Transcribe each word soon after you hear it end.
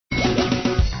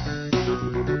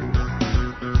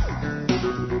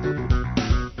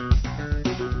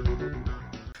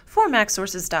For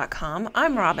MacSources.com,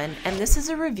 I'm Robin, and this is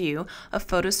a review of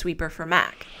PhotoSweeper for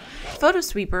Mac.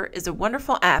 PhotoSweeper is a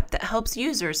wonderful app that helps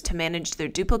users to manage their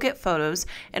duplicate photos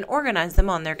and organize them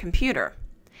on their computer.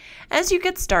 As you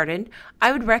get started,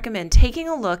 I would recommend taking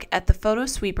a look at the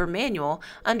PhotoSweeper manual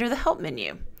under the Help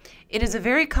menu. It is a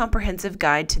very comprehensive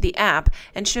guide to the app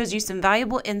and shows you some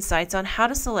valuable insights on how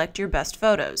to select your best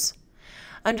photos.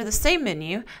 Under the same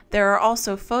menu, there are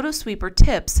also PhotoSweeper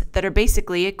tips that are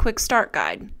basically a quick start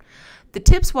guide. The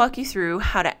tips walk you through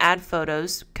how to add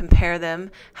photos, compare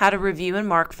them, how to review and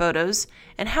mark photos,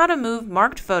 and how to move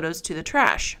marked photos to the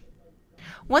trash.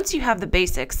 Once you have the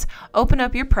basics, open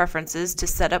up your preferences to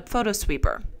set up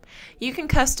PhotoSweeper. You can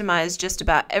customize just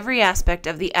about every aspect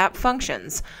of the app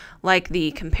functions, like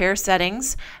the compare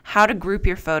settings, how to group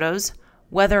your photos,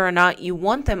 whether or not you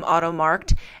want them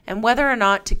auto-marked, and whether or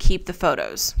not to keep the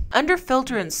photos. Under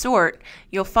Filter and Sort,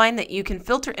 you'll find that you can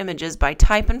filter images by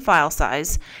type and file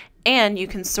size, and you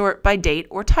can sort by date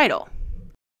or title.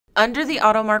 Under the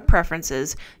auto-mark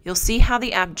preferences, you'll see how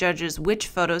the app judges which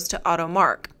photos to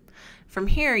auto-mark. From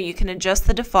here, you can adjust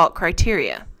the default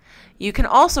criteria. You can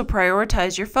also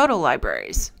prioritize your photo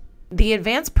libraries. The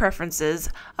Advanced Preferences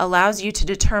allows you to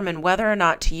determine whether or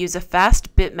not to use a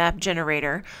fast bitmap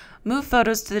generator, move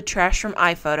photos to the trash from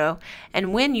iPhoto,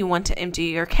 and when you want to empty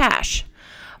your cache.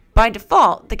 By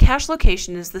default, the cache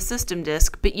location is the system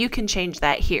disk, but you can change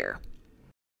that here.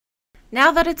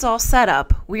 Now that it's all set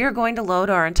up, we are going to load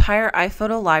our entire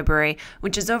iPhoto library,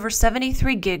 which is over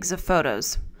 73 gigs of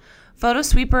photos.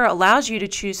 PhotoSweeper allows you to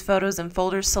choose photos and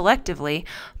folders selectively,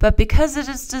 but because it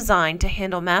is designed to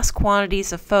handle mass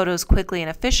quantities of photos quickly and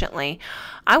efficiently,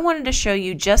 I wanted to show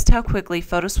you just how quickly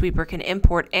PhotoSweeper can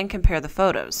import and compare the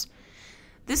photos.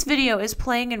 This video is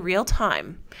playing in real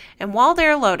time, and while they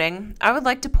are loading, I would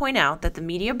like to point out that the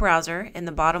media browser in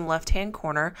the bottom left-hand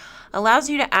corner allows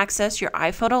you to access your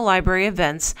iPhoto library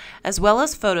events as well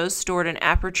as photos stored in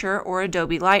Aperture or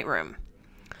Adobe Lightroom.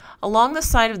 Along the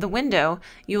side of the window,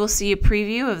 you will see a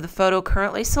preview of the photo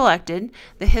currently selected,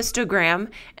 the histogram,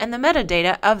 and the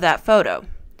metadata of that photo.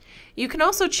 You can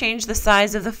also change the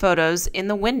size of the photos in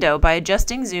the window by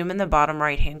adjusting zoom in the bottom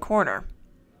right-hand corner.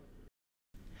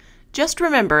 Just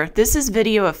remember, this is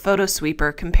video of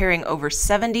PhotoSweeper comparing over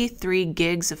 73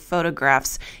 gigs of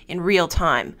photographs in real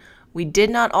time. We did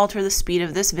not alter the speed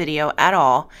of this video at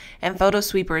all, and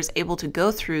PhotoSweeper is able to go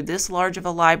through this large of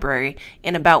a library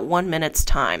in about 1 minute's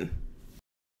time.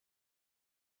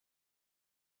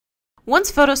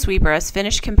 Once PhotoSweeper has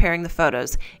finished comparing the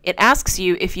photos, it asks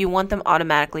you if you want them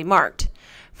automatically marked.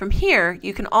 From here,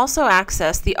 you can also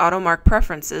access the auto-mark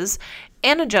preferences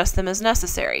and adjust them as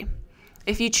necessary.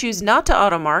 If you choose not to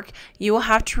auto-mark, you will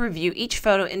have to review each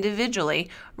photo individually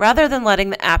rather than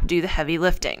letting the app do the heavy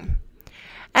lifting.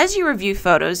 As you review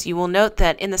photos, you will note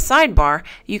that in the sidebar,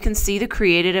 you can see the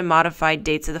created and modified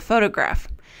dates of the photograph.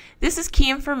 This is key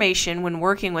information when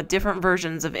working with different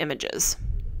versions of images.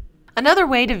 Another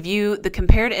way to view the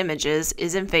compared images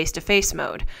is in face-to-face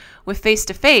mode. With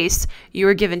face-to-face, you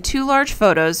are given two large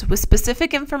photos with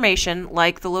specific information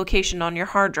like the location on your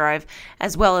hard drive,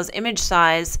 as well as image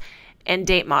size and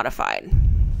date modified.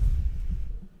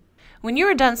 When you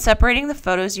are done separating the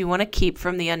photos you want to keep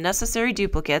from the unnecessary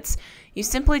duplicates, you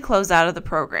simply close out of the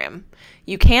program.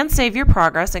 You can save your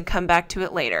progress and come back to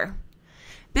it later.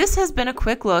 This has been a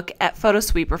quick look at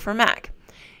PhotoSweeper for Mac.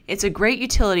 It's a great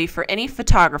utility for any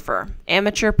photographer,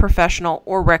 amateur, professional,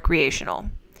 or recreational.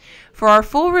 For our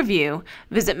full review,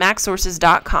 visit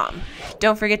MacSources.com.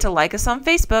 Don't forget to like us on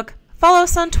Facebook, follow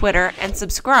us on Twitter, and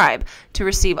subscribe to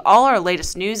receive all our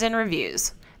latest news and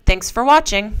reviews. Thanks for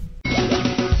watching.